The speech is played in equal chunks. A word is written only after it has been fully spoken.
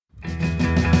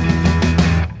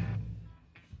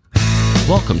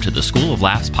Welcome to the School of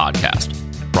Laughs podcast,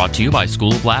 brought to you by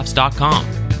schooloflaughs.com.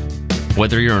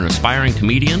 Whether you're an aspiring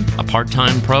comedian, a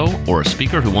part-time pro, or a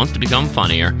speaker who wants to become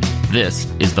funnier,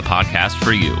 this is the podcast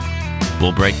for you.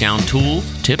 We'll break down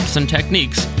tools, tips, and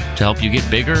techniques to help you get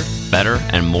bigger, better,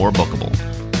 and more bookable.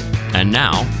 And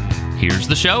now, here's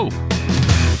the show.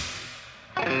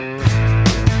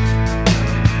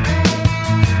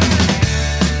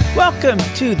 Welcome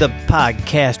to the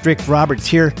podcast. Rick Roberts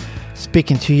here,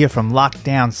 speaking to you from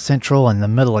Lockdown Central in the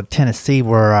middle of Tennessee,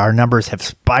 where our numbers have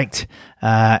spiked.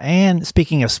 And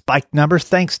speaking of spiked numbers,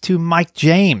 thanks to Mike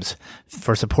James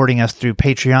for supporting us through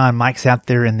Patreon. Mike's out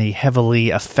there in the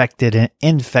heavily affected and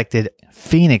infected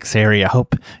Phoenix area.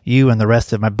 Hope you and the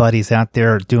rest of my buddies out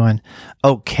there are doing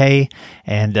okay,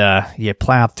 and you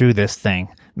plow through this thing.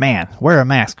 Man, wear a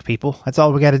mask, people. That's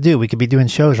all we got to do. We could be doing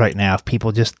shows right now if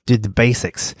people just did the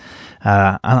basics.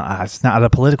 It's not a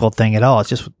political thing at all. It's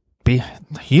just be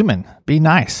human, be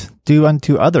nice, do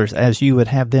unto others as you would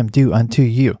have them do unto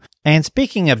you. And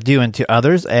speaking of do unto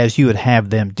others as you would have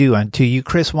them do unto you,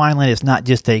 Chris Wineland is not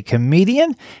just a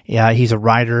comedian. He's a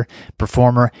writer,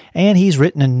 performer, and he's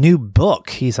written a new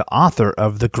book. He's the author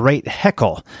of The Great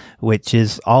Heckle, which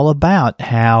is all about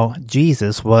how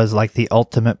Jesus was like the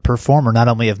ultimate performer, not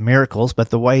only of miracles,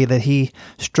 but the way that he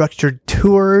structured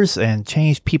tours and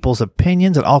changed people's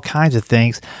opinions and all kinds of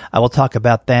things. I will talk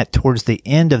about that towards the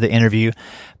end of the interview,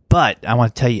 but I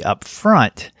want to tell you up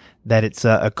front that it's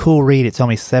a cool read. It's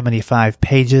only 75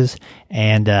 pages,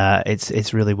 and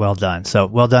it's really well done. So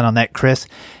well done on that, Chris.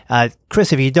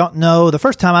 Chris, if you don't know, the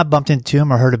first time I bumped into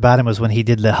him or heard about him was when he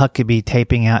did the Huckabee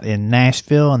taping out in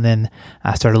Nashville, and then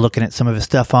I started looking at some of his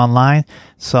stuff online.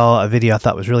 Saw a video I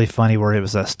thought was really funny where it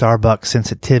was a Starbucks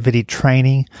sensitivity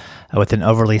training with an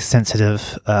overly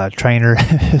sensitive trainer.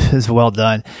 It was well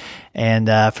done.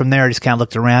 And from there, I just kind of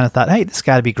looked around and thought, hey, this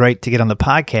got to be great to get on the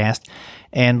podcast.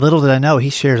 And little did I know, he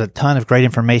shares a ton of great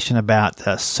information about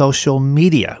social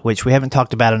media, which we haven't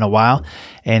talked about in a while.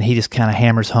 And he just kind of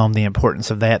hammers home the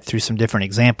importance of that through some different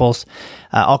examples,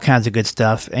 all kinds of good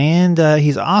stuff. And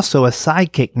he's also a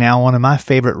sidekick now on one of my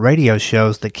favorite radio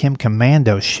shows, the Kim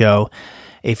Komando Show.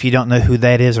 If you don't know who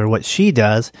that is or what she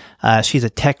does, she's a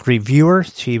tech reviewer.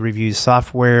 She reviews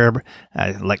software,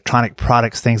 electronic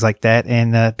products, things like that.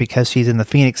 And because she's in the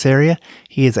Phoenix area,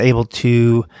 he is able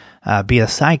to be a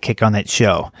sidekick on that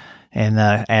show and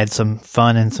add some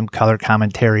fun and some color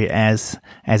commentary as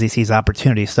he sees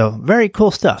opportunity. So very cool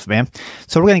stuff, man.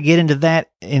 So we're going to get into that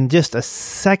in just a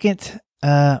second.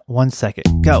 1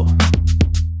 second. Go.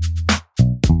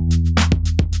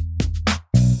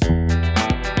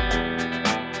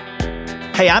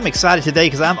 Hey, I'm excited today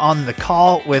because I'm on the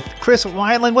call with Chris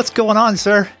Wineland. What's going on,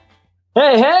 sir?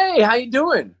 Hey, how you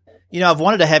doing? You know, I've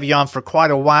wanted to have you on for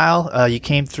quite a while. You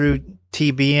came through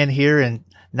TBN here in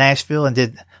Nashville and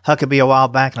did Huckabee a while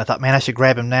back, and I thought, man, I should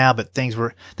grab him now, but things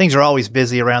are always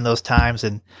busy around those times,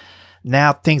 and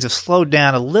now things have slowed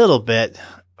down a little bit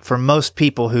for most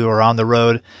people who are on the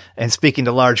road and speaking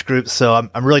to large groups. So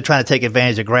I'm really trying to take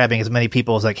advantage of grabbing as many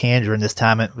people as I can during this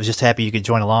time. I was just happy you could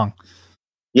join along.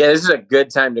 Yeah, this is a good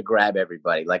time to grab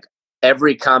everybody. Like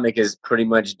every comic is pretty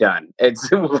much done.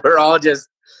 We're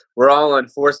all on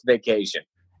forced vacation.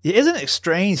 Isn't it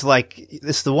strange? Like,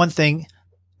 this is the one thing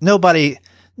nobody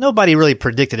really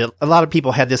predicted it. A lot of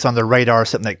people had this on their radar,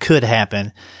 something that could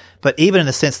happen. But even in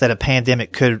the sense that a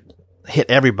pandemic could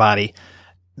hit everybody,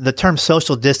 the term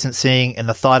social distancing and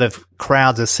the thought of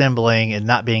crowds assembling and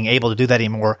not being able to do that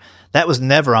anymore, that was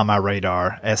never on my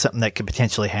radar as something that could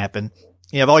potentially happen.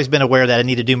 You know, I've always been aware that I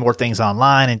need to do more things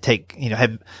online and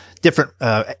have different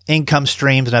income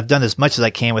streams, and I've done as much as I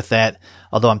can with that,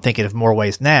 although I'm thinking of more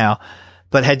ways now.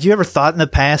 But had you ever thought in the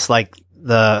past, like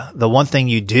the one thing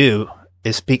you do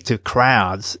is speak to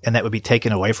crowds and that would be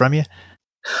taken away from you?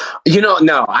 You know,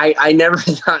 no, I never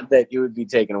thought that it would be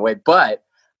taken away, but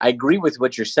I agree with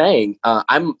what you're saying.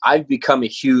 I've become a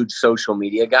huge social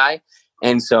media guy.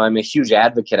 And so I'm a huge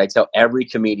advocate. I tell every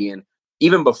comedian,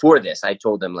 even before this, I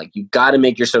told them, like, you got to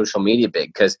make your social media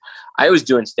big, because I was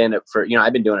doing stand-up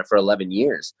I've been doing it for 11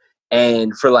 years.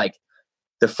 And for like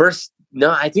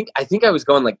I think I was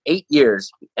going like 8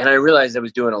 years, and I realized I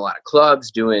was doing a lot of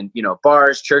clubs, doing,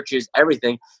 bars, churches,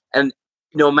 everything. And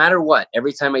no matter what,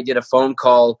 every time I did a phone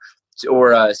call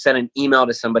or sent an email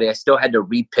to somebody, I still had to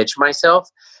repitch myself.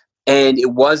 And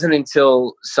it wasn't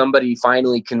until somebody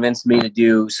finally convinced me to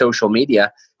do social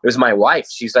media. It was my wife.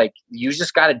 She's like, you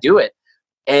just got to do it.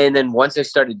 And then once I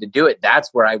started to do it,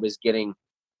 that's where I was getting,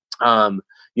 a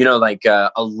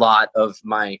lot of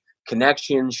my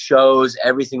connections, shows,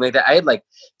 everything like that. I had like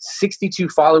 62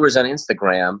 followers on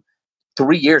Instagram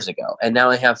 3 years ago, and now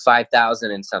I have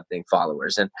 5,000 and something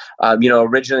followers. And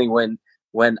originally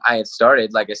when I had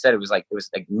started, like I said, it was like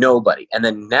nobody. And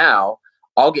then now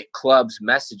I'll get clubs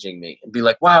messaging me and be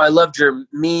like, "Wow, I loved your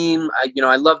meme.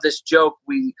 I love this joke.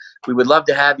 We would love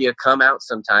to have you come out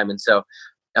sometime." And so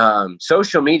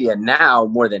social media now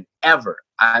more than ever,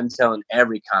 I'm telling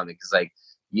every comic, is like,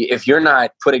 if you're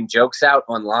not putting jokes out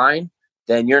online,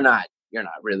 then you're not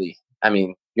really,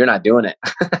 you're not doing it.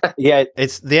 Yeah,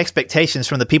 it's the expectations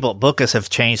from the people at book us have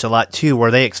changed a lot too,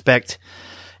 where they expect,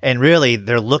 and really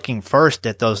they're looking first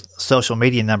at those social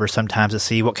media numbers sometimes to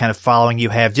see what kind of following you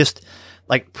have, just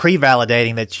like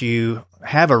pre-validating that you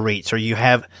have a reach, or you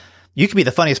could be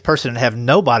the funniest person and have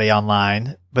nobody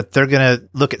online, but they're going to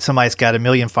look at somebody that's got 1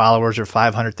 million followers or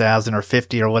 500,000 or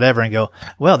 50 or whatever and go,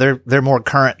 well, they're more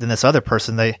current than this other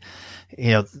person.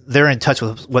 They're in touch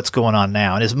with what's going on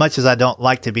now. And as much as I don't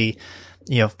like to be,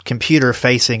 computer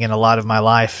facing in a lot of my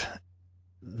life,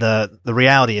 the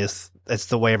reality is that's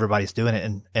the way everybody's doing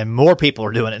it. And more people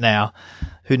are doing it now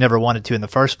who never wanted to in the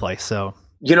first place. So,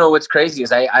 what's crazy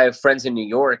is I have friends in New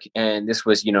York, and this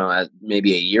was,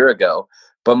 maybe a year ago,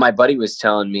 but my buddy was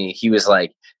telling me, he was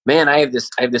like, "Man, I have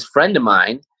this friend of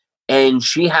mine, and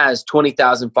she has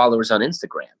 20,000 followers on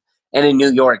Instagram. And in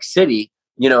New York City,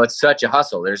 it's such a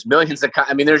hustle. There's millions of,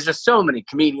 there's just so many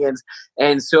comedians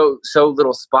and so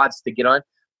little spots to get on."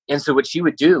 And so what she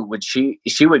would do,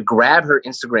 she would grab her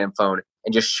Instagram phone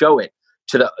and just show it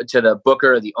to the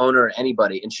booker or the owner or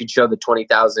anybody, and she'd show the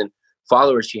 20,000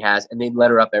 followers she has, and they'd let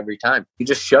her up every time. You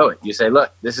just show it. You say,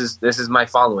 "Look, this is my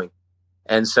following."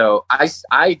 And so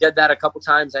I did that a couple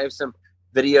times. I have some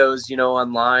videos,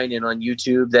 online and on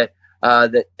YouTube that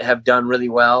have done really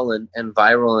well and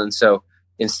viral. And so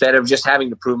instead of just having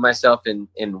to prove myself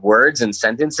in words and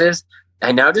sentences,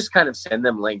 I now just kind of send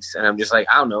them links, and I'm just like,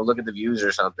 I don't know, look at the views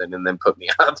or something, and then put me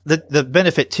up. The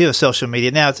benefit too of social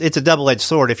media now, it's a double-edged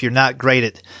sword. If you're not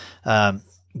great at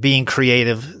being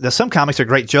creative, some comics are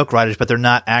great joke writers, but they're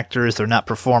not actors, they're not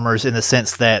performers, in the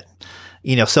sense that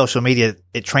social media,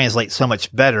 it translates so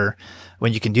much better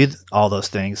when you can do all those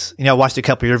things. I watched a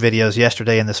couple of your videos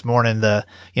yesterday and this morning. The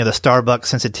Starbucks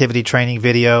sensitivity training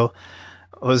video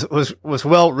was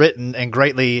well written and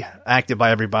greatly acted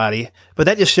by everybody. But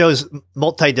that just shows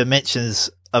multi dimensions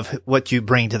of what you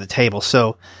bring to the table.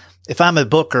 So if I'm a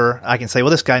booker, I can say,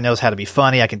 well, this guy knows how to be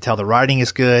funny. I can tell the writing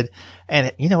is good.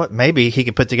 And you know what? Maybe he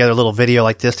could put together a little video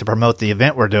like this to promote the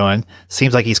event we're doing.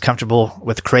 Seems like he's comfortable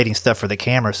with creating stuff for the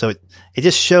camera. So it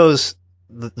just shows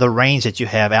the range that you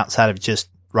have outside of just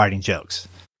writing jokes.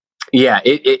 Yeah,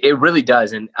 it really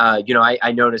does. And,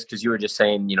 I noticed, because you were just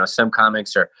saying, some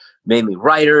comics are mainly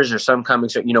writers, or some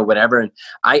comics are, whatever. And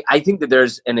I think that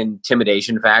there's an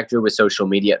intimidation factor with social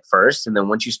media at first. And then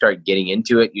once you start getting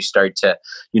into it, you start to,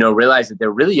 realize that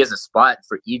there really is a spot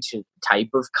for each type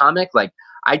of comic. Like,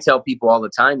 I tell people all the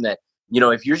time that,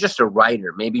 if you're just a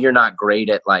writer, maybe you're not great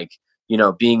at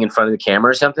being in front of the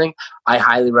camera or something. I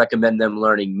highly recommend them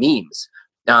learning memes,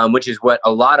 which is what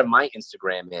a lot of my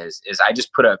Instagram is I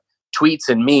just put up tweets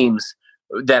and memes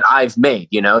that I've made,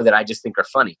 that I just think are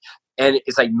funny. And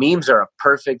it's like, memes are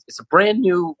it's a brand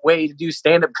new way to do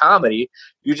stand-up comedy.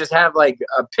 You just have like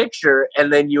a picture,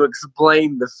 and then you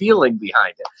explain the feeling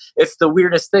behind it. It's the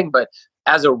weirdest thing. But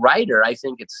as a writer, I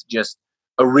think it's just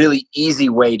a really easy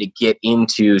way to get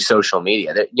into social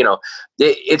media. That,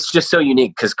 it's just so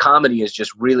unique, because comedy is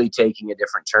just really taking a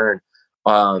different turn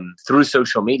through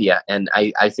social media. And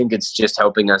I think it's just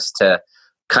helping us to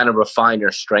kind of refine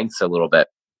our strengths a little bit.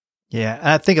 Yeah.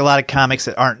 I think a lot of comics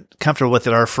that aren't comfortable with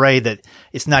it are afraid that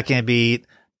it's not going to be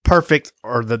perfect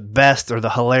or the best or the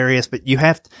hilarious, but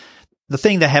the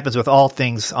thing that happens with all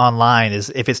things online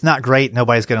is if it's not great,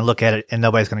 nobody's going to look at it and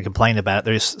nobody's going to complain about it.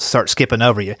 They just start skipping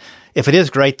over you. If it is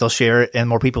great, they'll share it, and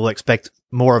more people will expect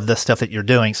more of the stuff that you're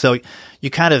doing. So you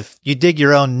dig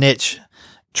your own niche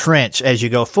trench as you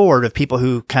go forward of people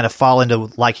who kind of fall into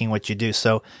liking what you do.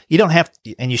 So you don't have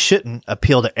to, and you shouldn't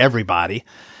appeal to everybody.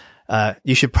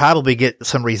 You should probably get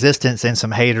some resistance and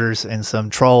some haters and some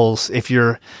trolls if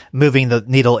you're moving the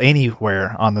needle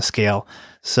anywhere on the scale.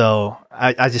 So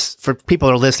I just, for people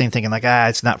that are listening thinking like,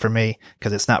 it's not for me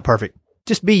because it's not perfect,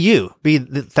 just be you, be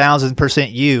the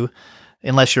 1,000% you,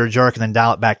 unless you're a jerk, and then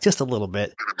dial it back just a little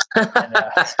bit.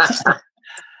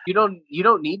 You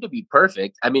don't need to be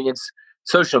perfect. It's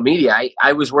social media.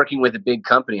 I was working with a big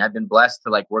company. I've been blessed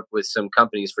to work with some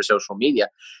companies for social media,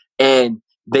 and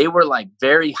they were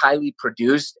very highly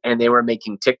produced, and they were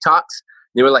making TikToks.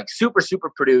 They were super,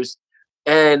 super produced.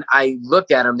 And I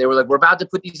looked at them. They were like, "We're about to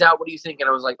put these out. What do you think?" And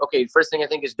I was like, "Okay, first thing I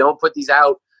think is don't put these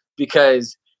out,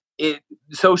 because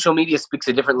social media speaks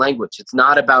a different language. It's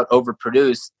not about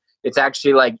overproduced. It's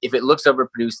actually like, if it looks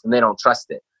overproduced, then they don't trust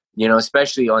it,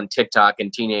 especially on TikTok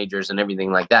and teenagers and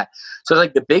everything like that. So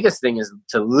like the biggest thing is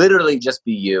to literally just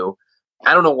be you.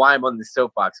 I don't know why I'm on the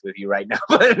soapbox with you right now,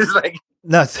 but it's like,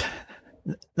 No,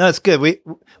 it's good.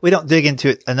 We don't dig into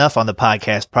it enough on the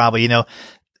podcast. Probably,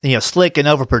 slick and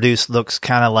overproduced looks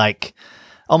kind of like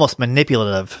almost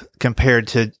manipulative compared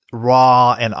to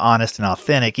raw and honest and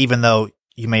authentic. Even though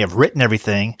you may have written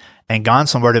everything and gone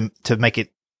somewhere to make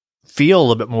it feel a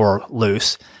little bit more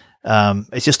loose,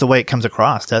 it's just the way it comes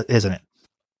across, isn't it?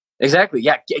 Exactly.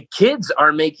 Yeah. Kids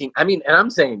are making, and I'm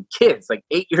saying kids, like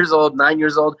 8 years old, 9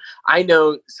 years old. I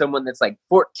know someone that's like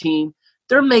 14.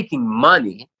 They're making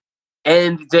money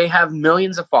and they have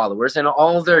millions of followers, and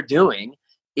all they're doing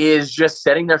is just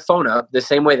setting their phone up the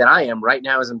same way that I am right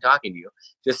now as I'm talking to you.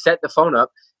 Just set the phone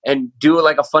up and do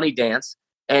like a funny dance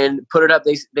and put it up.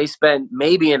 They spend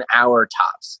maybe an hour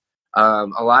tops.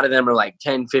 A lot of them are like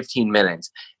 10, 15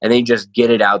 minutes, and they just get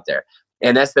it out there.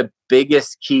 And that's the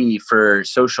biggest key for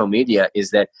social media,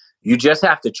 is that you just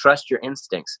have to trust your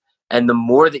instincts. And the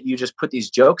more that you just put these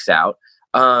jokes out,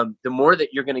 the more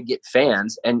that you're going to get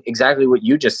fans. And exactly what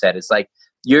you just said, it's like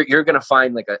you're going to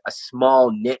find like a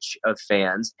small niche of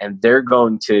fans, and they're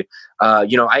going to,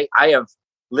 I have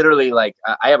literally like,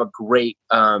 I have a great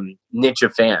niche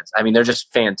of fans. They're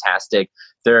just fantastic.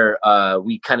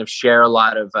 We kind of share a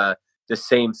lot of the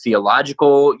same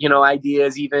theological,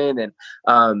 ideas even, and,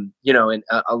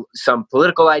 some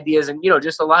political ideas, and,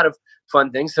 just a lot of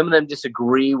fun things. Some of them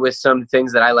disagree with some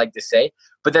things that I like to say,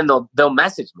 but then they'll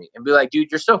message me and be like,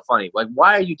 dude, you're so funny. Like,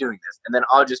 why are you doing this? And then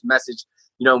I'll just message,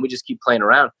 and we just keep playing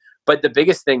around. But the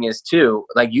biggest thing is too,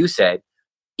 like you said,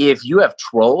 if you have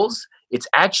trolls, it's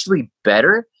actually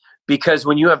better, because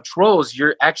when you have trolls,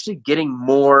 you're actually getting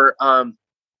more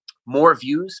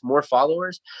views, more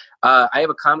followers. I have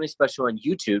a comedy special on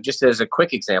YouTube, just as a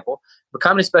quick example, a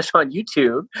comedy special on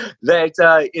YouTube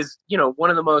that is, one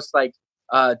of the most like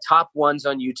top ones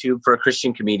on YouTube for a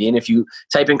Christian comedian. If you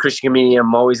type in Christian comedian,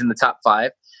 I'm always in the top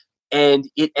 5. And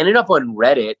it ended up on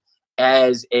Reddit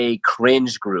as a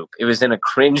cringe group. It was in a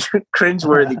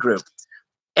cringe-worthy group.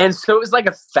 And so it was like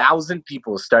 1,000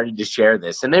 people started to share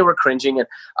this, and they were cringing. And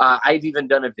I've even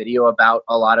done a video about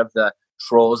a lot of the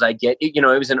trolls I get. It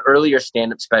was an earlier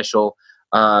stand-up special.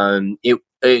 It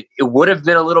would have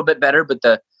been a little bit better, but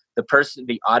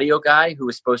the audio guy who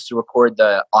was supposed to record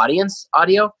the audience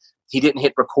audio, he didn't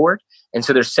hit record. And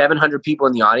so there's 700 people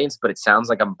in the audience, but it sounds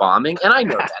like I'm bombing. And I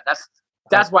know that.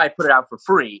 That's why I put it out for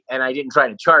free, and I didn't try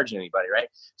to charge anybody, right?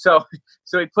 So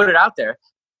he put it out there.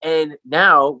 And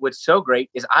now what's so great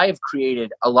is I've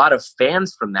created a lot of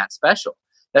fans from that special.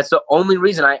 That's the only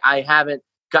reason I haven't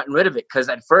gotten rid of it, because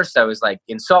at first I was like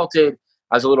insulted.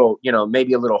 I was a little,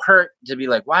 maybe a little hurt to be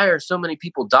like, why are so many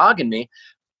people dogging me?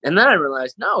 And then I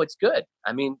realized, no, it's good.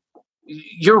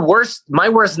 My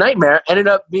worst nightmare ended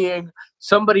up being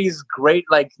somebody's great.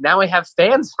 Like, now I have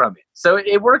fans from it. So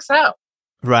it works out.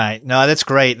 Right. No, that's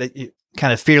great that you're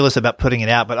kind of fearless about putting it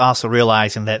out, but also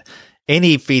realizing that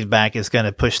any feedback is going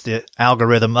to push the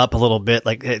algorithm up a little bit.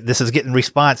 Like, this is getting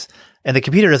response, and the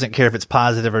computer doesn't care if it's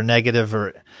positive or negative,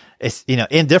 or it's,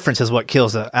 indifference is what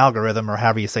kills the algorithm, or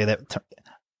however you say that.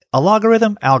 A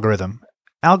logarithm, algorithm,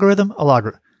 a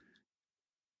logarithm.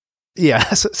 Yeah.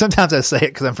 Sometimes I say it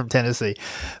because I'm from Tennessee,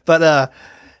 but,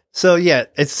 so yeah,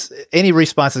 it's any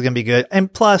response is going to be good.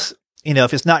 And plus,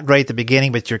 if it's not great at the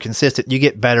beginning, but you're consistent, you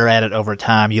get better at it over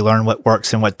time. You learn what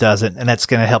works and what doesn't, and that's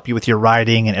going to help you with your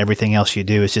writing and everything else you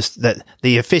do. It's just that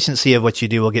the efficiency of what you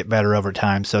do will get better over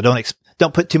time. So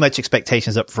don't put too much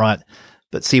expectations up front,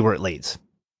 but see where it leads.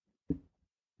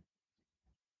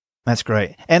 That's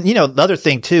great. And, the other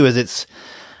thing too is it's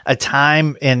a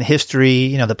time in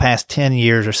history, the past 10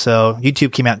 years or so.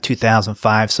 YouTube came out in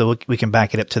 2005, so we can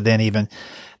back it up to then even,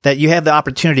 that you have the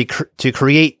opportunity to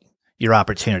create your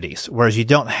opportunities, whereas you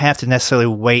don't have to necessarily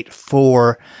wait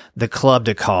for the club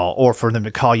to call, or for them to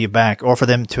call you back, or for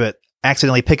them to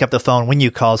accidentally pick up the phone when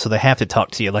you call, so they have to talk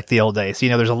to you like the old days.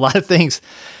 There's a lot of things.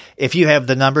 If you have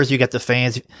the numbers, you get the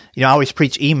fans. I always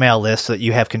preach email lists so that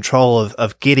you have control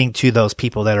of getting to those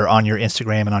people that are on your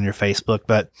Instagram and on your Facebook.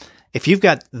 But if you've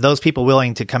got those people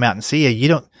willing to come out and see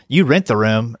you, you rent the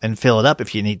room and fill it up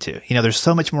if you need to. There's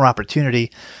so much more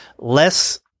opportunity,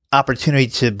 less opportunity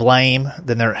to blame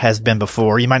than there has been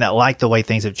before. You might not like the way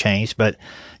things have changed, but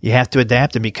you have to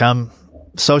adapt and become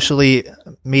socially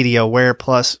media aware,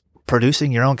 plus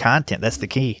producing your own content. That's the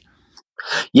key.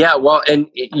 Yeah, well, and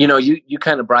you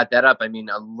kind of brought that up. A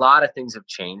lot of things have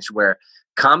changed where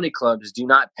comedy clubs do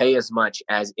not pay as much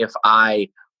as if I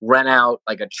rent out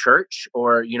like a church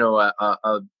or,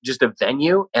 just a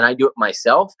venue, and I do it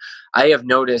myself, I have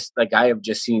noticed, like, I have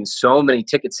just seen so many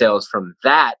ticket sales from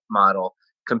that model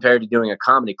compared to doing a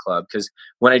comedy club. Because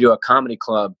when I do a comedy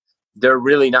club, they're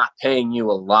really not paying you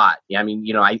a lot. I mean,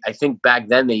 I think back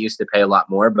then they used to pay a lot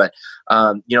more, but,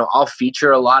 I'll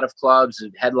feature a lot of clubs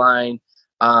and headline,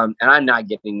 and I'm not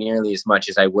getting nearly as much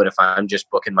as I would if I'm just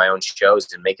booking my own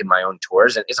shows and making my own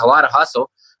tours. And it's a lot of hustle,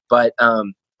 but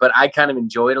I kind of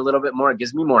enjoy it a little bit more. It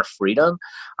gives me more freedom.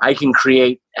 I can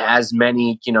create as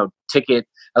many,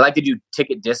 I like to do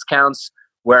ticket discounts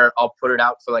where I'll put it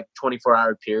out for like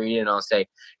 24-hour period, and I'll say,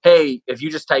 hey, if you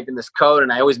just type in this code,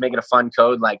 and I always make it a fun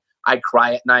code, like I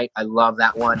cry at night. I love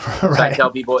that one. Right. So I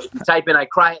tell people, if you type in I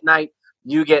cry at night,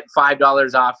 you get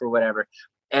 $5 off or whatever.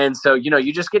 And so,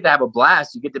 you just get to have a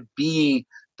blast. You get to be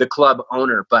the club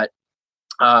owner. But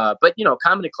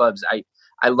comedy clubs,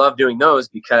 I love doing those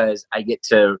because I get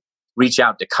to reach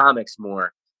out to comics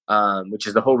more, which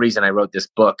is the whole reason I wrote this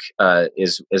book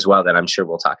as well, that I'm sure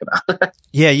we'll talk about.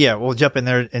 Yeah. We'll jump in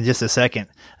there in just a second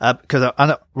because I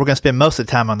know we're going to spend most of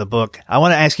the time on the book. I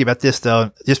want to ask you about this,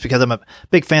 though, just because I'm a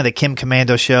big fan of the Kim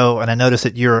Komando show, and I noticed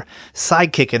that you're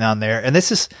sidekicking on there. And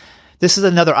this is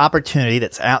another opportunity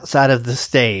that's outside of the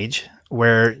stage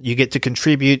where you get to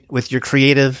contribute with your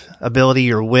creative ability,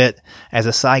 your wit as a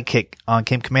sidekick on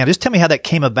Kim Komando. Just tell me how that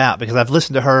came about, because I've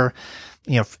listened to her,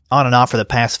 on and off for the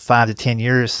past 5 to 10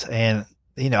 years. And,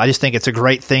 I just think it's a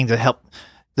great thing to help.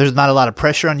 There's not a lot of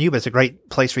pressure on you, but it's a great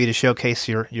place for you to showcase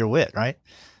your wit, right?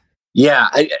 Yeah,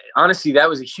 honestly, that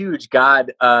was a huge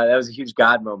God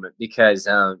moment because,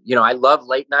 I love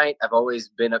late night. I've always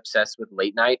been obsessed with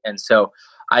late night. And so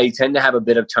I tend to have a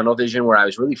bit of tunnel vision where I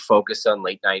was really focused on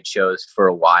late night shows for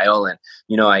a while. And,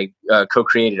 I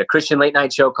co-created a Christian late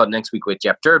night show called Next Week with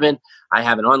Jeff Durbin. I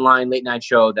have an online late night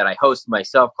show that I host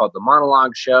myself called The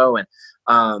Monologue Show. And,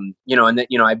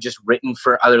 I've just written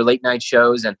for other late night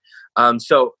shows. And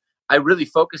so I really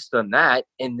focused on that.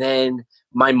 And then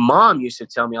my mom used to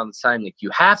tell me all the time, like, you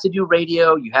have to do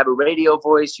radio. You have a radio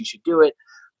voice. You should do it.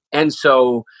 And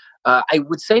so I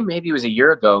would say maybe it was a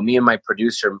year ago, me and my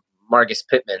producer, Marcus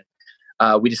Pittman,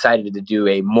 we decided to do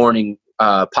a morning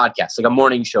podcast, like a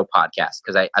morning show podcast,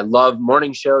 because I love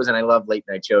morning shows and I love late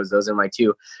night shows. Those are my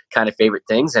two kind of favorite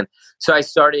things. And so I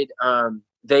started,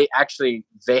 they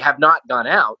have not gone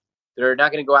out. They're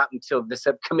not going to go out until this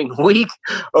upcoming week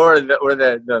or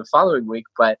the following week,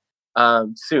 but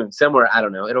soon, somewhere, I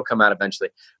don't know, it'll come out eventually.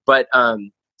 But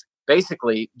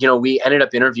basically, we ended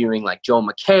up interviewing like Joel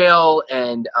McHale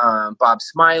and Bob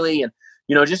Smiley and,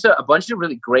 just a bunch of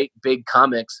really great big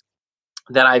comics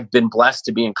that I've been blessed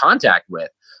to be in contact with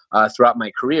throughout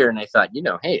my career. And I thought,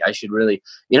 hey, I should really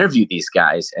interview these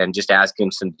guys and just ask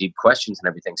them some deep questions and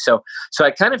everything. So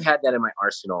I kind of had that in my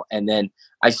arsenal. And then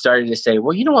I started to say,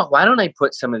 well, you know what, why don't I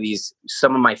put some of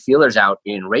my feelers out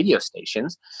in radio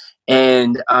stations?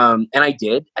 And I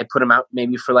did. I put them out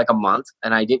maybe for like a month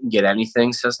and I didn't get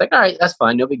anything. So it's like, all right, that's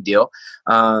fine. No big deal.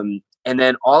 And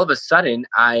then all of a sudden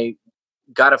I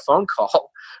got a phone call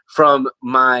from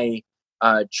my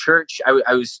church.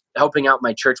 I was helping out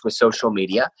my church with social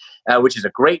media, which is a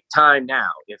great time now.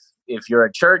 If you're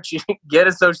a church, you get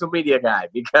a social media guy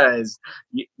because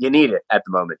you need it at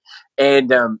the moment.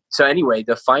 And so anyway,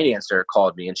 the financer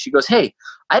called me and she goes, hey,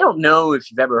 I don't know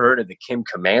if you've ever heard of the Kim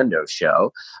Komando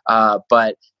show,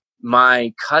 but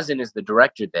my cousin is the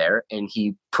director there, and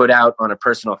he put out on a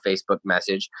personal Facebook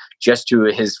message just to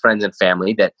his friends and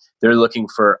family that they're looking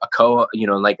for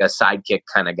like a sidekick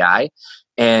kind of guy.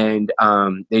 And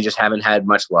they just haven't had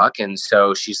much luck. And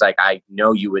so she's like, I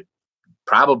know you would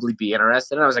probably be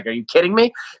interested. And I was like, are you kidding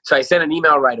me? So I sent an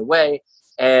email right away.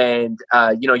 And,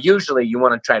 usually you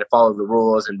want to try to follow the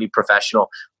rules and be professional.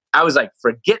 I was like,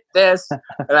 forget this.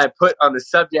 And I put on the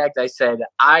subject, I said,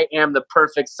 I am the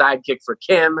perfect sidekick for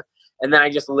Kim. And then I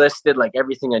just listed like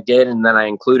everything I did. And then I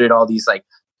included all these like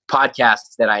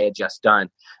podcasts that I had just done,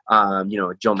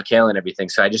 Joe McHale and everything.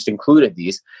 So I just included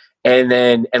these. And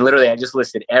literally I just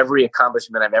listed every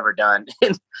accomplishment I've ever done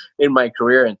in my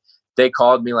career. And they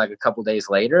called me like a couple days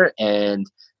later. And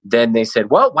then they said,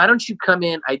 well, why don't you come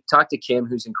in? I talked to Kim,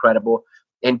 who's incredible.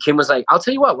 And Kim was like, I'll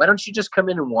tell you what, why don't you just come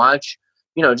in and watch,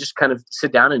 just kind of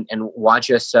sit down and watch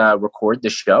us record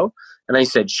the show. And I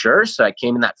said, sure. So I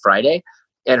came in that Friday,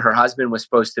 and her husband was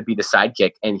supposed to be the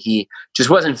sidekick, and he just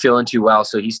wasn't feeling too well.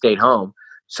 So he stayed home.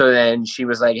 So then she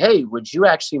was like, hey, would you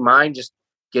actually mind just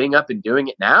getting up and doing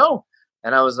it now?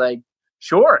 And I was like,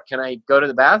 sure. Can I go to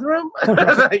the bathroom?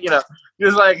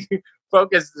 Just like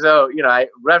focused. So, I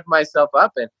revved myself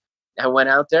up and I went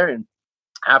out there, and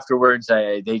afterwards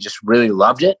they just really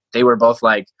loved it. They were both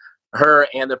like, her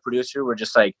and the producer were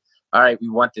just like all right, we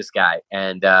want this guy.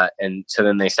 And so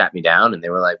then they sat me down and they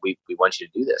were like, we want you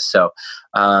to do this. So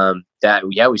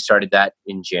we started that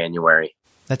in January.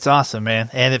 That's awesome, man.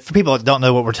 And for people that don't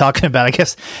know what we're talking about, I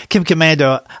guess Kim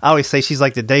Komando, I always say she's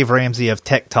like the Dave Ramsey of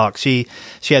Tech Talk. She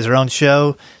has her own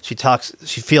show. She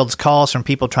fields calls from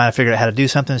people trying to figure out how to do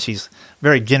something. She's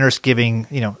very generous, giving,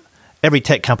 every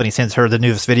tech company sends her the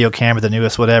newest video camera, the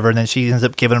newest whatever, and then she ends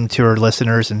up giving them to her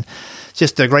listeners. And it's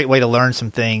just a great way to learn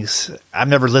some things. I've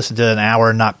never listened to an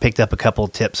hour and not picked up a couple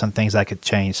of tips on things I could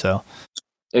change. So.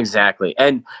 Exactly.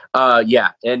 And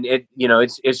and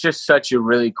it's just such a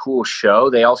really cool show.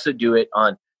 They also do it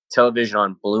on television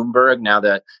on Bloomberg. Now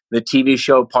the TV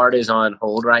show part is on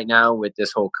hold right now with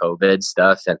this whole COVID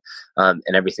stuff and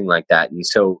everything like that. And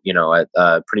so,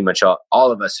 pretty much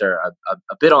all of us are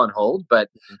a bit on hold, but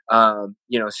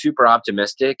super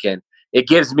optimistic, and it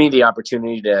gives me the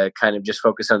opportunity to kind of just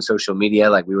focus on social media,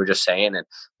 like we were just saying. And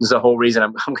this is the whole reason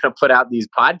I'm going to put out these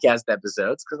podcast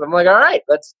episodes, because I'm like, all right,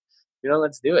 let's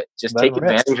do it. Just take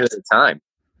advantage of the time.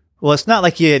 Well, it's not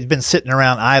like you had been sitting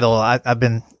around idle. I've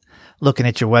been looking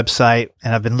at your website,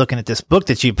 and I've been looking at this book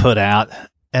that you put out,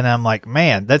 and I'm like,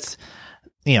 man, that's,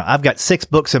 I've got 6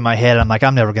 books in my head. And I'm like,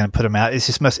 I'm never going to put them out. It's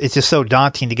just so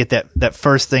daunting to get that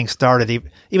first thing started.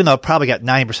 Even though I probably got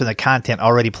 90% of the content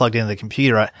already plugged into the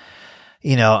computer,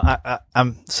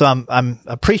 I'm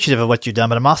appreciative of what you've done,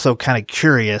 but I'm also kind of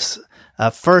curious.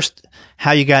 First,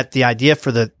 how you got the idea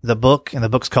for the book, and the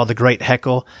book's called The Great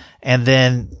Heckle. And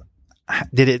then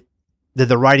did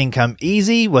the writing come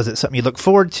easy? Was it something you looked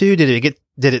forward to? Did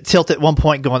it tilt at one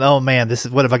point going, oh man,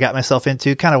 what have I got myself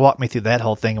into? Kind of walk me through that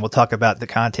whole thing, and we'll talk about the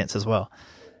contents as well.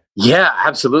 Yeah,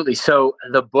 absolutely. So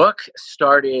the book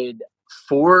started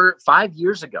 5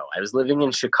 years ago. I was living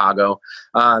in Chicago.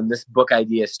 This book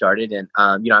idea started, and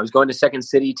I was going to Second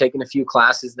City, taking a few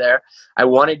classes there. I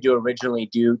wanted to originally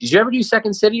did you ever do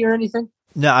Second City or anything?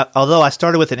 No, although I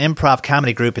started with an improv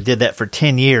comedy group and did that for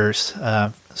 10 years,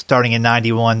 starting in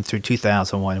 91 through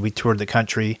 2001. We toured the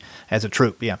country as a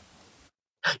troupe. Yeah.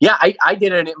 Yeah, I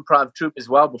did an improv troupe as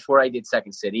well before I did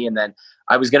Second City. And then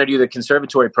I was going to do the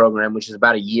conservatory program, which is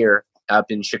about a year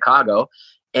up in Chicago.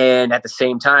 And at the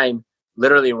same time,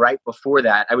 literally right before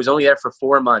that, I was only there for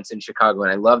 4 months in Chicago,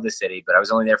 and I love the city, but I was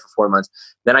only there for 4 months.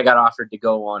 Then I got offered to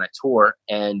go on a tour,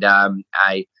 and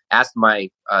I asked my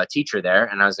teacher there,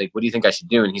 and I was like, what do you think I should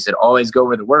do? And he said, always go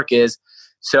where the work is.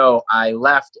 So I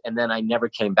left, and then I never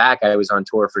came back. I was on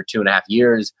tour for 2.5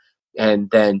 years. And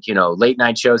then, late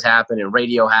night shows happen and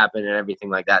radio happened and everything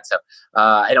like that. So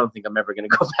I don't think I'm ever going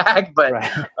to go back, but,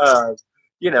 right.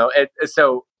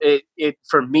 So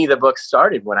for me, the book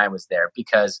started when I was there,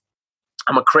 because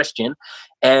I'm a Christian,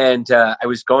 and I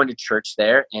was going to church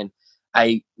there, and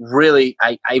I've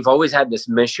always had this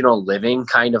missional living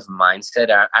kind of mindset.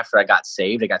 After I got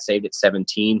saved at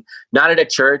 17, not at a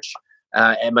church,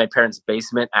 at my parents'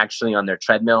 basement, actually on their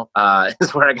treadmill,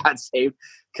 is where I got saved,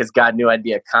 because God knew I'd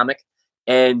be a comic.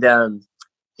 And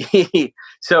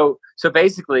so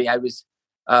basically I was,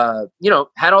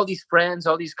 had all these friends,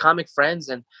 all these comic friends.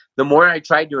 And the more I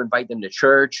tried to invite them to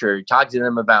church or talk to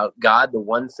them about God, the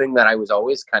one thing that I was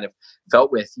always kind of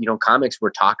felt with, comics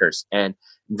were talkers, and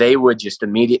they would just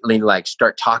immediately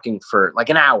start talking for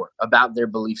an hour about their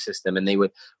belief system. And they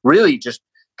would really just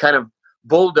kind of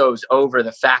bulldoze over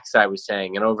the facts I was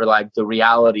saying, and over the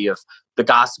reality of the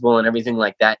gospel and everything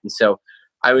like that. And so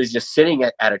I was just sitting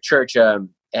at a church, and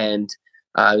it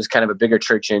was kind of a bigger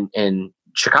church in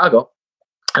Chicago.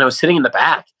 And I was sitting in the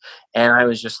back, and I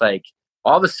was just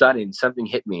all of a sudden something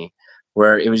hit me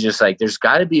where it was just there's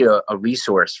got to be a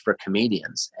resource for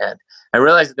comedians. And I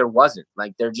realized that there wasn't.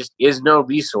 There just is no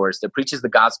resource that preaches the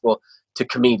gospel to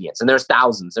comedians. And there's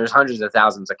hundreds of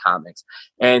thousands of comics.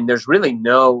 And there's really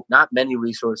not many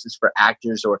resources for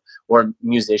actors or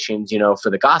musicians, for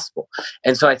the gospel.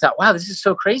 And so I thought, wow, this is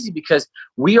so crazy, because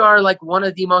we are one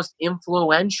of the most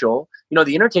influential,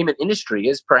 the entertainment industry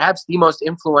is perhaps the most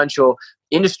influential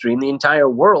industry in the entire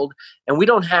world. And we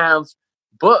don't have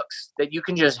books that you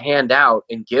can just hand out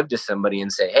and give to somebody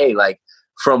and say, hey,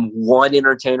 from one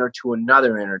entertainer to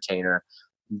another entertainer,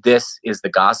 this is the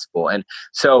gospel. And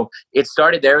so it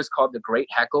started there. It's called The Great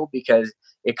Heckle, because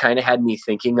it kind of had me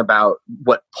thinking about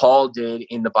what Paul did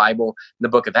in the Bible, in the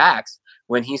book of Acts,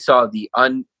 when he saw the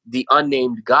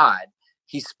unnamed God.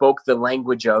 He spoke the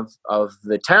language of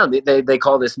the town. They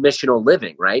call this missional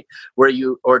living, right?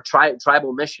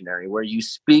 Tribal missionary, where you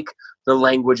speak the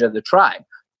language of the tribe.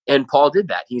 And Paul did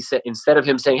that. He said, instead of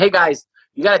him saying, hey guys,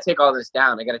 you got to take all this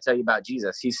down, I got to tell you about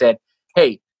Jesus, he said,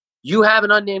 hey, you have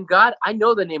an unnamed God? I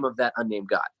know the name of that unnamed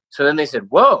God. So then they said,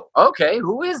 whoa, okay,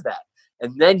 who is that?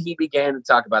 And then he began to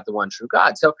talk about the one true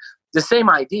God. So the same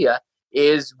idea.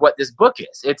 is what this book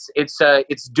is.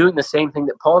 It's doing the same thing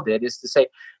that Paul did, is to say,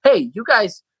 hey, you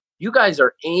guys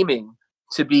are aiming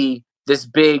to be this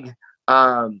big,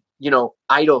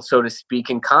 idol, so to speak,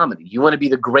 in comedy. You want to be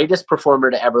the greatest performer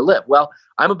to ever live. Well,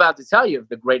 I'm about to tell you of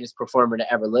the greatest performer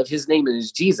to ever live. His name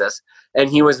is Jesus, and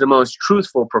he was the most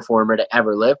truthful performer to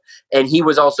ever live. And he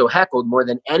was also heckled more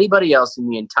than anybody else in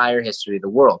the entire history of the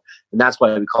world. And that's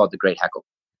why we call it the Great Heckle.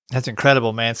 That's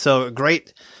incredible, man. So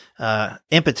great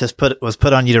impetus was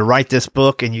put on you to write this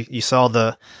book, and you saw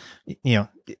the,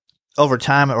 over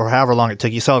time or however long it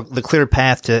took, you saw the clear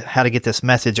path to how to get this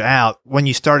message out. When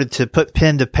you started to put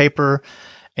pen to paper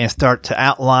and start to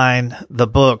outline the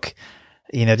book,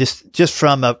 just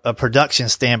from a production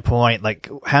standpoint, like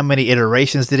how many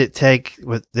iterations did it take?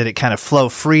 Did it kind of flow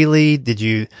freely? Did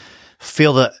you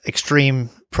feel the extreme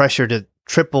pressure to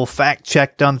triple fact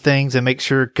checked on things and make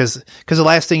sure, because the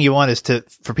last thing you want is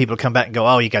for people to come back and go,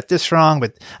 oh, you got this wrong,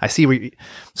 but I see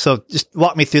so just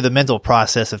walk me through the mental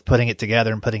process of putting it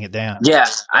together and putting it down. Yeah,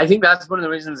 I think that's one of the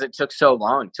reasons it took so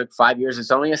long. It took 5 years.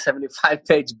 It's only a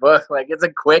 75-page book. Like, it's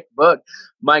a quick book.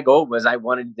 My goal was I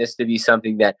wanted this to be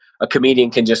something that a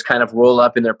comedian can just kind of roll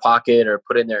up in their pocket or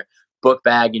put in their book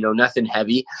bag, nothing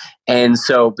heavy. And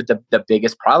so, but the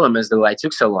biggest problem is, though I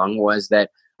took so long, was that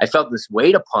I felt this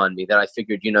weight upon me that I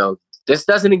figured, this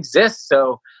doesn't exist.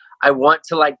 So I want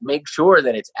to make sure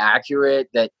that it's accurate,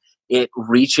 that it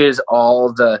reaches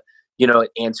all the, it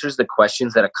answers the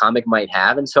questions that a comic might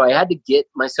have. And so I had to get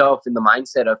myself in the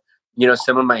mindset of,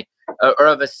 some of my, or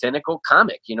of a cynical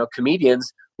comic.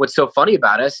 Comedians, what's so funny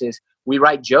about us is we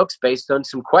write jokes based on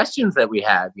some questions that we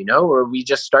have, or we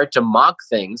just start to mock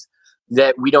things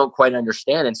that we don't quite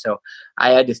understand. And so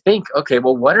I had to think, okay,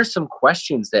 well, what are some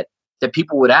questions that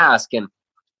people would ask? And,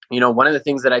 one of the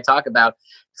things that I talk about,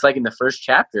 it's like in the first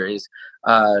chapter, is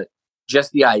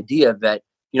just the idea that,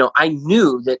 I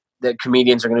knew that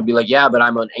comedians are going to be like, yeah, but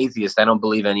I'm an atheist. I don't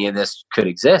believe any of this could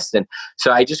exist. And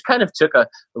so I just kind of took a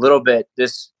little bit,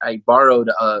 I borrowed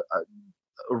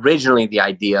originally the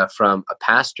idea from a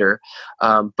pastor,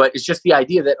 but it's just the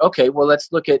idea that, okay, well, let's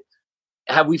look at,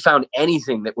 have we found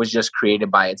anything that was just created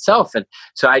by itself? And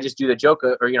so I just do the joke,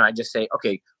 or, I just say,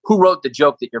 okay, who wrote the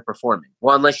joke that you're performing?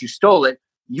 Well, unless you stole it,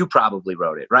 you probably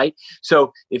wrote it, right?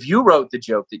 So if you wrote the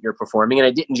joke that you're performing and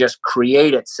it didn't just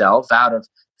create itself out of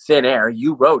thin air,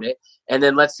 you wrote it. And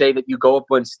then let's say that you go up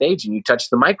on stage and you touch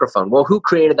the microphone. Well, who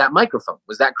created that microphone?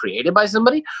 Was that created by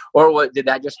somebody? Or did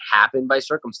that just happen by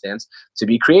circumstance to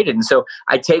be created? And so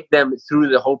I take them through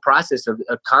the whole process of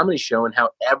a comedy show and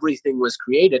how everything was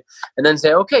created, and then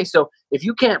say, okay, so if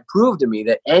you can't prove to me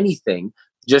that anything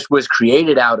just was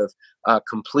created out of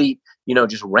complete,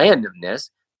 just randomness,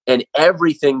 and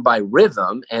everything by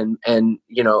rhythm and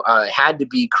had to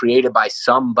be created by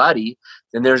somebody,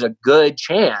 then there's a good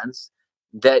chance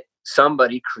that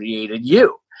somebody created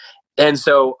you. And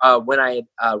so when I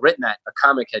had written that, a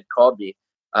comic had called me,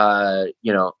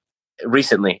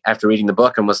 recently after reading the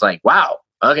book and was like, wow,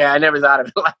 okay, I never thought of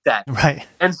it like that. Right.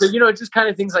 And so, just kind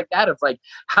of things like that of like,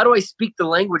 how do I speak the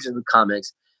language of the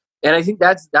comics? And I think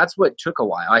that's what took a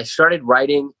while. I started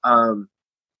writing, and,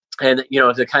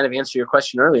 to kind of answer your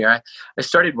question earlier, I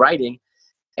started writing,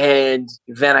 and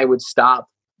then I would stop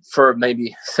for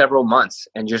maybe several months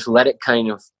and just let it kind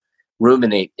of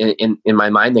ruminate in my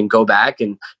mind, and go back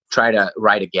and try to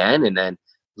write again, and then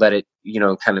let it,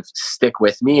 kind of stick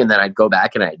with me. And then I'd go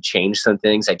back and I'd change some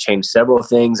things. I changed several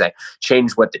things. I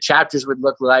changed what the chapters would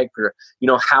look like, or,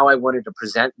 how I wanted to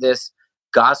present this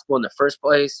gospel in the first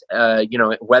place,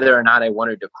 whether or not I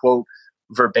wanted to quote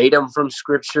verbatim from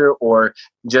scripture or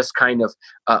just kind of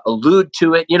allude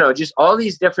to it, just all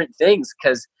these different things.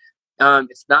 Because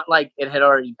it's not like it had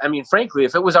already, frankly,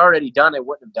 if it was already done, I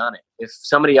wouldn't have done it. If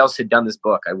somebody else had done this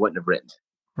book, I wouldn't have written it.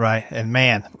 Right. And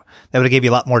man, that would have gave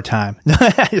you a lot more time. No,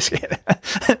 just kidding.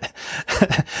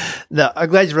 No, I'm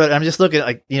glad you wrote it. I'm just looking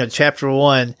at, chapter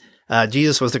 1,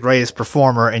 Jesus was the greatest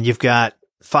performer. And you've got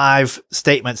 5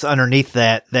 statements underneath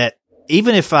that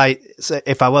even if I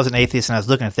was an atheist and I was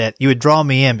looking at that, you would draw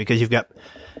me in, because you've got,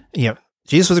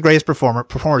 Jesus was the greatest performer.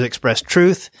 Performers express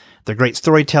truth. They're great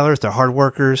storytellers. They're hard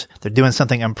workers. They're doing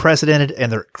something unprecedented,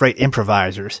 and they're great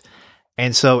improvisers.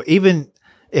 And so even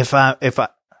if I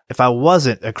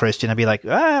wasn't a Christian, I'd be like,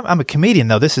 I'm a comedian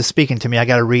though. This is speaking to me. I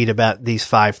got to read about these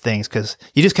 5 things, because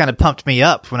you just kind of pumped me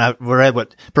up when I read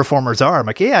what performers are. I'm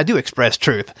like, yeah, I do express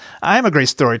truth. I am a great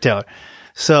storyteller.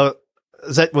 So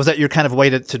was that your kind of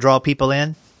way to draw people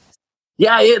in?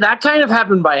 Yeah, that kind of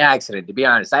happened by accident, to be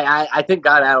honest. I think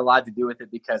God had a lot to do with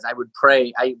it, because I would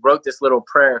pray. I wrote this little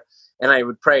prayer, and I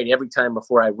would pray it every time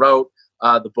before I wrote.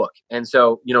 the book. And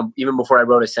so, even before I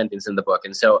wrote a sentence in the book.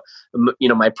 And so,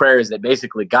 my prayer is that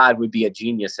basically God would be a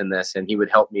genius in this and he would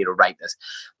help me to write this.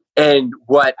 And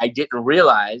what I didn't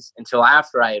realize until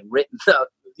after I had written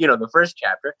the first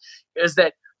chapter is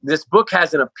that this book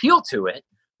has an appeal to it,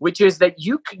 which is that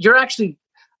you're actually,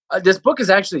 this book is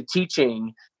actually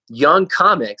teaching young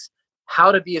comics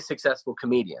how to be a successful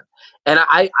comedian. And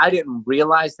I didn't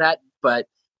realize that, but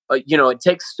it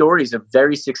takes stories of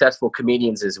very successful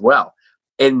comedians as well.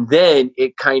 And then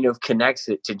it kind of connects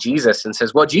it to Jesus and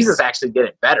says, well, Jesus actually did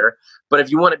it better. But if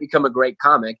you want to become a great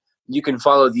comic, you can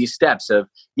follow these steps of,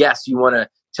 yes, you want to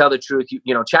tell the truth.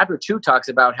 Chapter 2 talks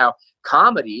about how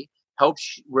comedy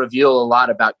helps reveal a lot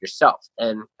about yourself.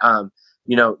 And,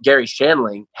 Gary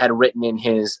Shandling had written in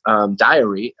his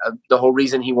diary, the whole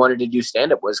reason he wanted to do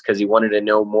stand-up was because he wanted to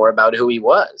know more about who he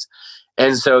was.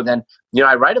 And so then,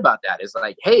 I write about that. It's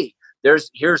like, hey,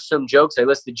 here's some jokes. I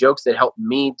listed jokes that helped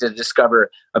me to discover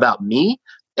about me.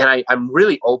 And I'm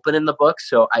really open in the book.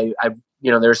 So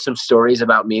there's some stories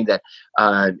about me that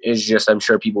is just, I'm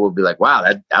sure people will be like, wow,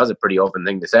 that was a pretty open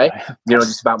thing to say,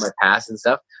 just about my past and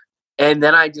stuff. And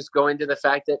then I just go into the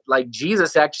fact that like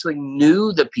Jesus actually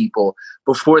knew the people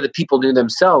before the people knew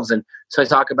themselves. And so I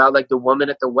talk about like the woman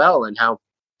at the well and how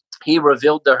he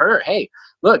revealed to her, hey,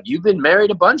 look, you've been married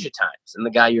a bunch of times and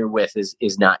the guy you're with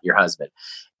is not your husband.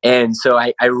 And so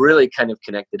I really kind of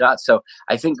connect the dots. So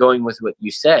I think going with what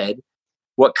you said,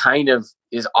 what kind of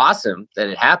is awesome that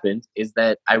it happened is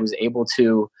that I was able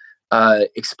to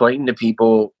explain to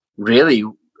people really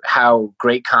how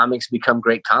great comics become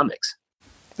great comics.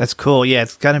 That's cool. Yeah,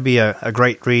 it's going to be a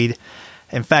great read.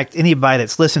 In fact, anybody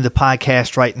that's listening to the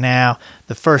podcast right now,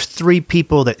 the first 3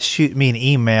 people that shoot me an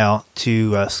email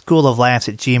to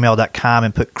schooloflaughs@gmail.com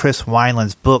and put Chris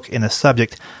Wineland's book in the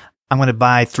subject, I'm going to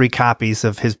buy 3 copies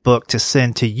of his book to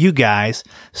send to you guys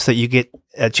so that you get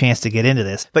a chance to get into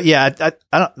this. But yeah,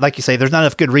 I don't, like you say, there's not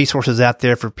enough good resources out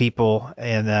there for people.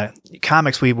 And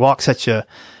comics, we walk such a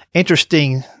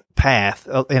interesting path,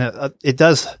 and it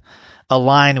does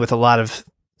align with a lot of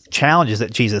challenges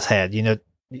that Jesus had. You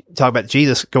talk about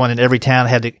Jesus going into every town,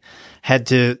 had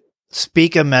to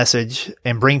speak a message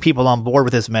and bring people on board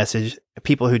with his message,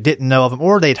 people who didn't know of him,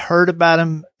 or they'd heard about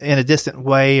him in a distant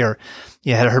way, or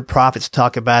had heard prophets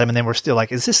talk about him, and then we're still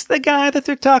like, is this the guy that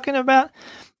they're talking about?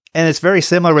 And it's very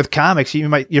similar with comics.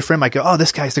 Your friend might go, oh,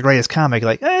 this guy's the greatest comic.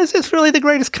 Like, is this really the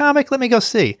greatest comic? Let me go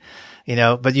see.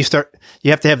 But you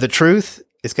have to have the truth.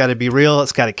 It's got to be real.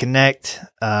 It's got to connect.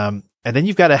 And then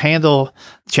you've got to handle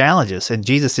challenges. And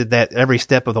Jesus did that every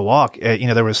step of the walk.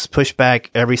 There was pushback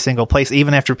every single place,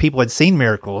 even after people had seen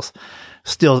miracles,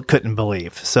 still couldn't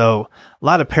believe. So a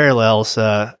lot of parallels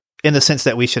in the sense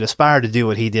that we should aspire to do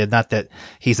what he did. Not that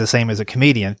he's the same as a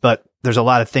comedian, but there's a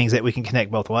lot of things that we can connect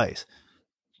both ways.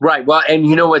 Right. Well, and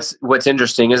what's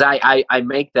interesting is I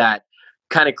make that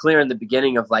kind of clear in the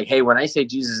beginning of like, hey, when I say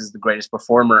Jesus is the greatest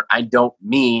performer, I don't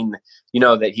mean,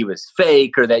 that he was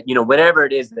fake or that, whatever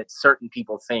it is that certain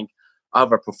people think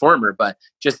of a performer, but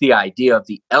just the idea of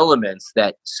the elements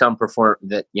that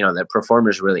that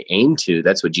performers really aim to.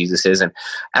 That's what Jesus is. And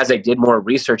as I did more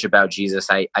research about Jesus,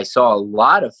 I saw a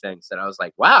lot of things that I was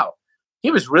like, wow, he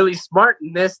was really smart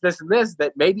in this, and this,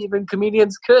 that maybe even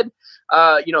comedians could,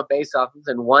 base off of.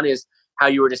 And one is how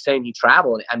you were just saying he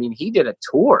traveled. I mean, he did a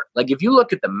tour. Like if you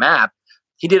look at the map,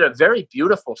 he did a very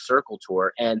beautiful circle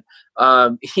tour, and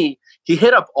he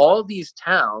hit up all these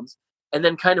towns and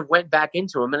then kind of went back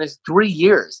into them. And it's 3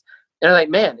 years. And I'm like,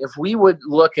 man, if we would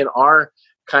look in our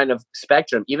kind of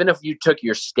spectrum, even if you took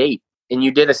your state and you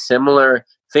did a similar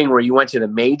thing where you went to the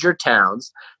major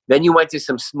towns, then you went to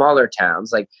some smaller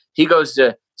towns, like he goes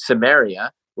to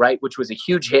Samaria, right, which was a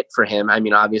huge hit for him. I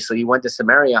mean, obviously he went to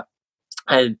Samaria,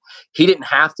 and he didn't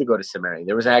have to go to Samaria.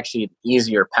 There was actually an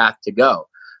easier path to go.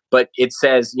 But it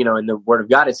says, in the Word of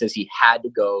God, it says he had to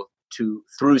go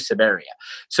through Samaria.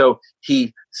 So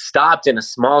he stopped in a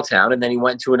small town, and then he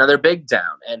went to another big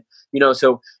town. And,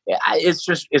 so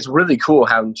it's really cool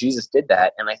how Jesus did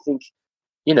that. And I think,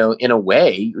 in a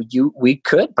way, we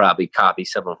could probably copy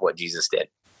some of what Jesus did.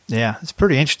 Yeah, it's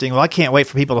pretty interesting. Well, I can't wait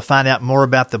for people to find out more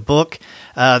about the book.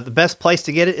 The best place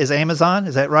to get it is Amazon.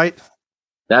 Is that right?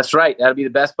 That's right. That'll be the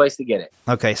best place to get it.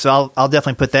 Okay, so I'll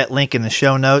definitely put that link in the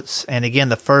show notes. And again,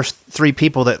 the first 3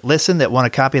 people that listen that want a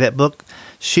copy of that book,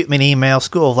 shoot me an email,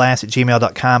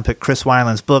 schooloflaughs@gmail.com, put Chris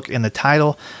Wineland's book in the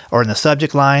title or in the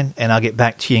subject line, and I'll get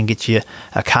back to you and get you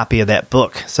a copy of that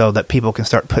book so that people can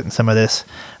start putting some of this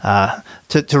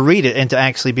to read it and to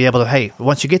actually be able to, hey,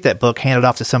 once you get that book, hand it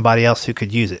off to somebody else who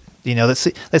could use it. Let's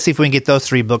see if we can get those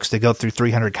 3 books to go through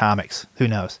 300 comics. Who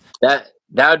knows?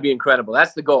 That would be incredible.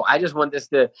 That's the goal. I just want this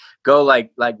to go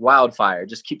like wildfire.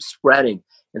 Just keep spreading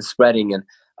and spreading. And,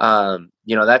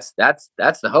 that's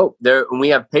the hope there. We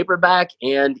have paperback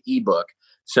and ebook.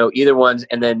 So either one's,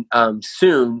 and then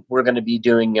soon we're going to be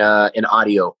doing an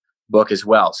audio book as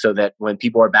well, so that when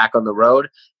people are back on the road,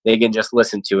 they can just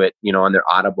listen to it, on their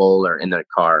Audible or in their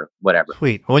car, whatever.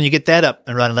 Sweet. Well, when you get that up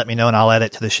and running, let me know, and I'll add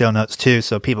it to the show notes too,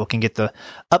 so people can get the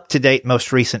up-to-date,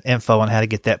 most recent info on how to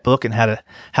get that book and how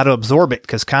to absorb it.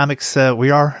 Because comics,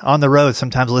 we are on the road.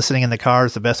 Sometimes listening in the car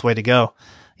is the best way to go.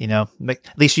 At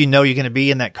least you're going to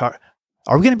be in that car.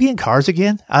 Are we going to be in cars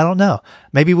again? I don't know.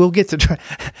 Maybe we'll get to try.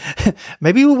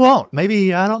 Maybe we won't.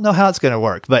 Maybe I don't know how it's going to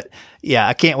work. But yeah,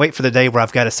 I can't wait for the day where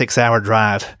I've got a 6-hour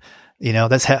drive.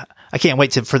 I can't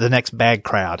wait for the next bad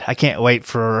crowd. I can't wait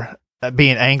for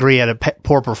being angry at a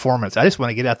poor performance. I just want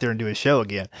to get out there and do a show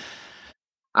again.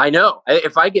 I know.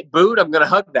 If I get booed, I'm going to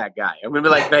hug that guy. I'm going to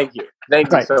be like, thank you.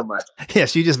 Thank you so much.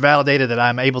 Yes, you just validated that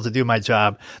I'm able to do my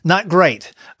job. Not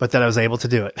great, but that I was able to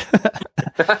do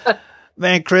it.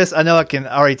 Man, Chris, I know I can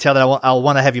already tell that I'll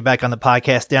want to have you back on the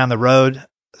podcast down the road.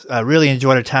 I really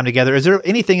enjoyed our time together. Is there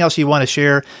anything else you want to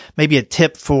share? Maybe a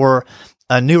tip for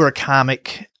a newer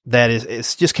comic that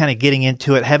is just kind of getting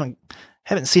into it, haven't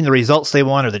seen the results they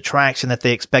want or the traction that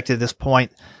they expected at this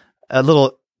point? A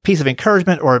little piece of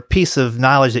encouragement or a piece of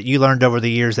knowledge that you learned over the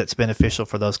years that's beneficial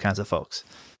for those kinds of folks?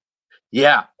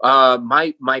 Yeah.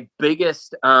 My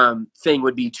biggest thing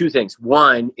would be two things.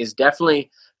 One is definitely,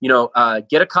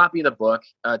 get a copy of the book,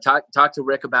 talk to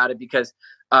Rick about it, because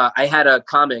I had a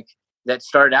comic that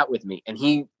started out with me and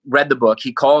he read the book.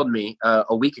 He called me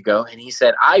a week ago and he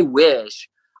said, I wish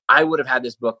I would have had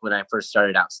this book when I first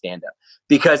started out stand-up,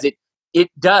 because it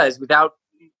does,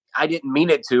 I didn't mean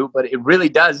it to, but it really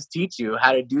does teach you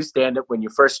how to do stand-up when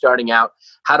you're first starting out,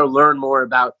 how to learn more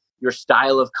about your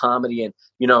style of comedy and,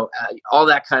 all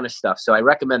that kind of stuff. So I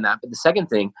recommend that. But the second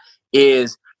thing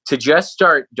is to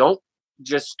don't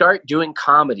just start doing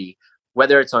comedy,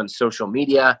 whether it's on social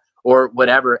media or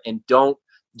whatever, and don't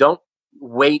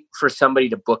wait for somebody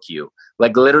to book you.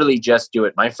 Like literally just do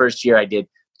it. My first year I did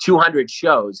 200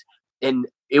 shows, and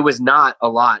it was not a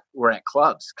lot were at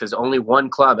clubs, because only one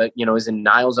club, is in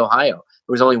Niles, Ohio.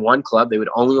 There was only one club. They would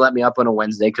only let me up on a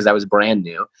Wednesday because I was brand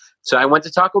new. So I went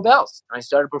to Taco Bell's. I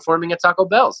started performing at Taco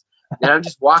Bell's. And I would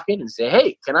just walk in and say,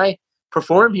 hey, can I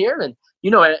perform here? And,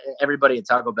 everybody at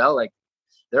Taco Bell, like,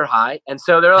 they're high. And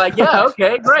so they're like, yeah,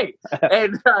 okay, great.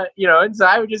 And, and so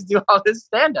I would just do all this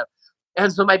stand-up.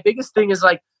 And so my biggest thing is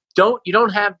like,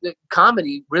 the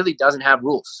comedy really doesn't have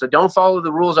rules. So don't follow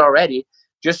the rules already.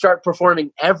 Just start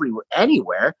performing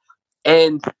anywhere.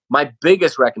 And my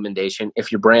biggest recommendation,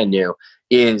 if you're brand new,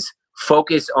 is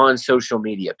focus on social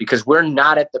media, because we're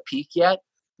not at the peak yet.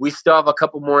 We still have a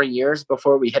couple more years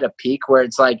before we hit a peak where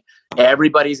it's like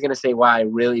everybody's going to say, wow, I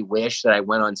really wish that I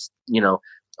went on,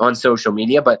 on social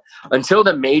media. But until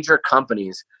the major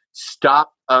companies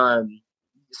stop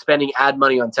spending ad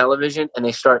money on television and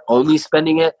they start only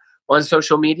spending it on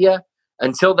social media,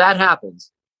 until that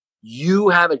happens, you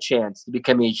have a chance to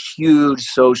become a huge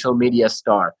social media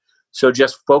star. So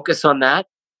just focus on that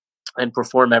and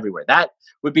perform everywhere. That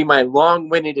would be my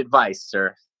long-winded advice,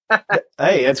 sir.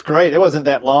 Hey, that's great. It wasn't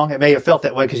that long. It may have felt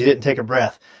that way because you didn't take a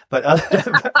breath. But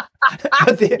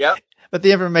the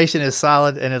information is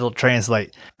solid and it'll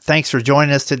translate. Thanks for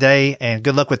joining us today, and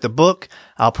good luck with the book.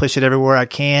 I'll push it everywhere I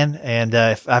can. And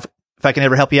if I can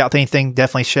ever help you out with anything,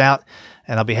 definitely shout,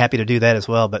 and I'll be happy to do that as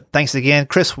well. But thanks again.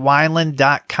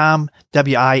 ChrisWineland.com,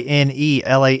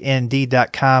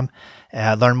 WINELAND.com.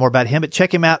 Learn more about him, but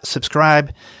check him out,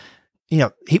 subscribe.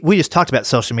 We just talked about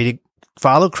social media.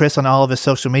 Follow Chris on all of his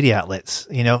social media outlets.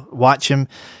 Watch him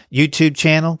YouTube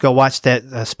channel. Go watch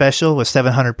that special with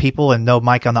 700 people and no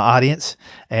mic on the audience,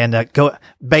 and go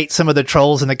bait some of the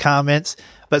trolls in the comments.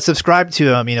 But subscribe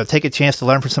to him. Take a chance to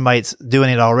learn from somebody that's doing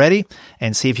it already,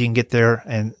 and see if you can get there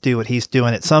and do what he's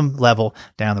doing at some level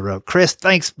down the road. Chris,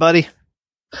 thanks, buddy.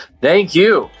 Thank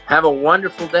you. Have a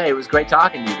wonderful day. It was great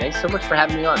talking to you. Thanks so much for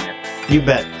having me on, man. You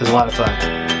bet. It was a lot of fun.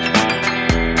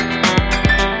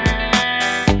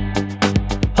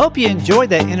 Hope you enjoyed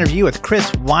that interview with Chris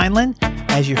Wineland.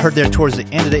 As you heard there towards the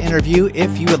end of the interview,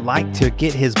 if you would like to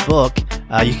get his book,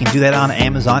 you can do that on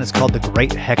Amazon. It's called The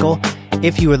Great Heckle.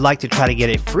 If you would like to try to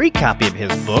get a free copy of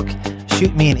his book,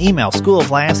 shoot me an email,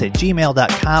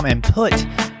 schooloflaughs@gmail.com, and put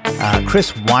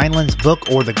Chris Wineland's book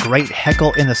or The Great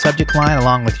Heckle in the subject line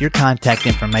along with your contact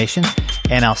information,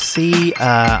 and I'll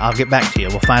get back to you.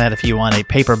 We'll find out if you want a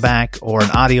paperback or an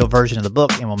audio version of the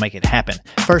book, and we'll make it happen.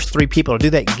 First 3 people to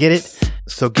do that get it,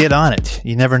 so get on it.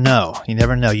 You never know.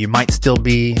 You might still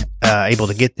be able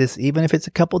to get this, even if it's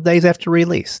a couple days after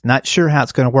release. Not sure how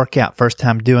it's going to work out. First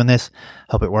time doing this.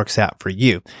 Hope it works out for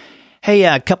you. Hey,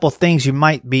 a couple of things you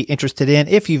might be interested in.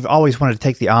 If you've always wanted to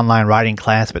take the online writing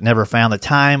class but never found the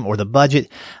time or the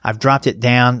budget, I've dropped it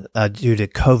down due to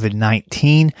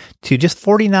COVID-19 to just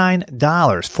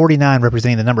 $49. 49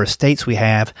 representing the number of states we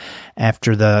have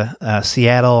after the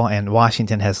Seattle and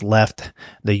Washington has left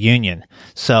the union.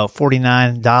 So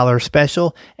 $49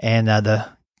 special, and the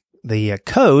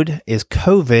code is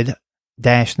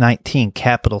COVID-19,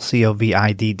 capital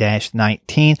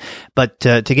COVID-19. But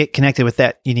to get connected with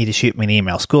that, you need to shoot me an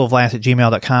email,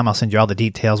 schooloflaughs@gmail.com. I'll send you all the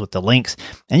details with the links,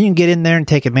 and you can get in there and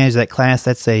take advantage of that class.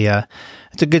 That's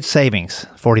it's a good savings,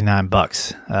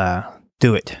 $49.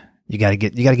 Do it. You got to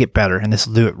get better, and this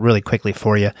will do it really quickly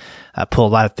for you. Pull a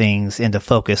lot of things into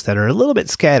focus that are a little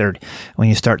bit scattered when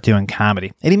you start doing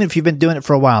comedy. And even if you've been doing it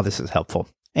for a while, this is helpful.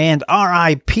 And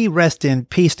R.I.P. rest in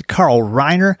peace to Carl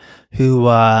Reiner, who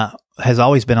has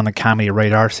always been on the comedy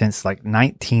radar since like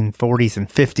 1940s and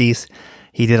 50s.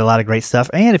 He did a lot of great stuff.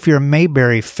 And if you're a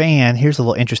Mayberry fan, here's a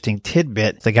little interesting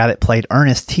tidbit. The guy that played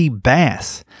Ernest T.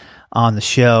 Bass on the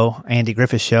show, Andy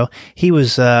Griffith's show, he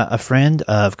was a friend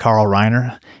of Carl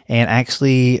Reiner and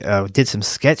actually did some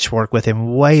sketch work with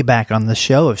him way back on the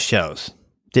Show of Shows.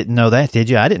 Didn't know that, did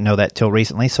you? I didn't know that till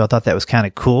recently, so I thought that was kind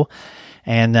of cool.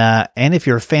 And if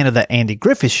you're a fan of the Andy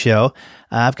Griffith Show,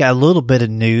 I've got a little bit of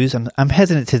news. I'm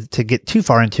hesitant to get too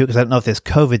far into it because I don't know if this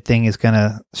COVID thing is going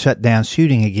to shut down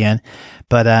shooting again.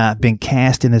 But I've been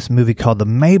cast in this movie called The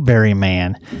Mayberry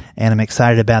Man, and I'm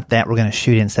excited about that. We're going to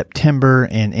shoot in September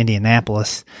in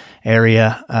Indianapolis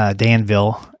area,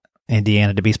 Danville,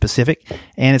 Indiana to be specific.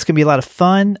 And it's going to be a lot of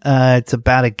fun. It's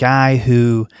about a guy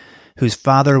whose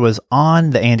father was on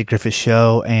the Andy Griffith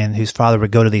Show, and whose father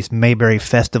would go to these Mayberry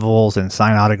festivals and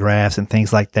sign autographs and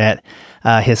things like that.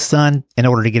 His son, in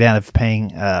order to get out of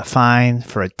paying a fine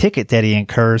for a ticket that he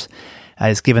incurs,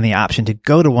 is given the option to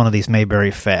go to one of these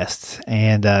Mayberry fests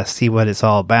and see what it's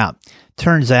all about.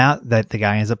 Turns out that the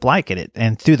guy ends up liking it.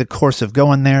 And through the course of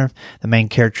going there, the main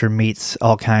character meets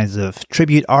all kinds of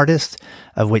tribute artists,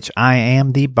 of which I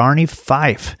am the Barney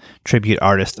Fife tribute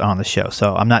artist on the show.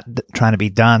 So I'm not trying to be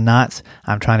Don Knotts.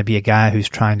 I'm trying to be a guy who's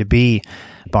trying to be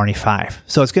Barney Fife.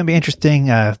 So it's going to be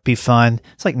interesting, be fun.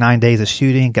 It's like 9 days of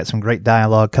shooting, got some great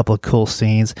dialogue, a couple of cool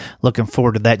scenes. Looking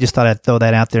forward to that. Just thought I'd throw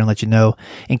that out there and let you know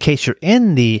in case you're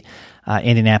in the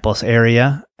Indianapolis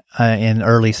area. In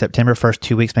early September, first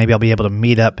 2 weeks, maybe I'll be able to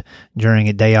meet up during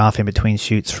a day off in between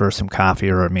shoots for some coffee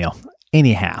or a meal.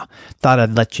 Anyhow, thought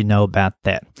I'd let you know about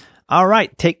that. All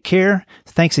right, take care.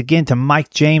 Thanks again to Mike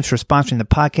James for sponsoring the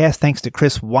podcast. Thanks to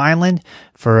Chris Wineland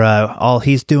for all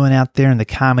he's doing out there in the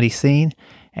comedy scene.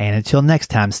 And until next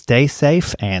time, stay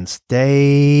safe and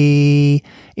stay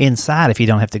inside if you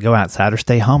don't have to go outside, or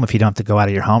stay home if you don't have to go out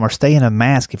of your home, or stay in a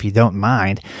mask if you don't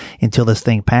mind until this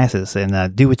thing passes,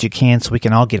 and do what you can so we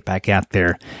can all get back out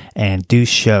there and do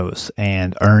shows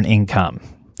and earn income.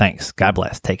 Thanks. God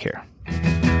bless. Take care.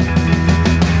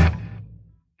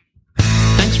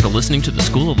 Thanks for listening to the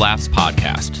School of Laughs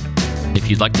podcast. If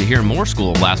you'd like to hear more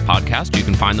School of Laughs podcasts, you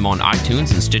can find them on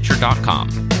iTunes and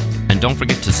Stitcher.com. And don't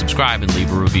forget to subscribe and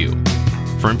leave a review.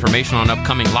 For information on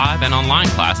upcoming live and online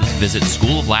classes, visit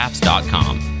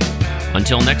schooloflaughs.com.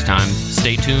 Until next time,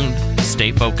 stay tuned,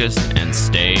 stay focused, and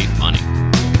stay funny.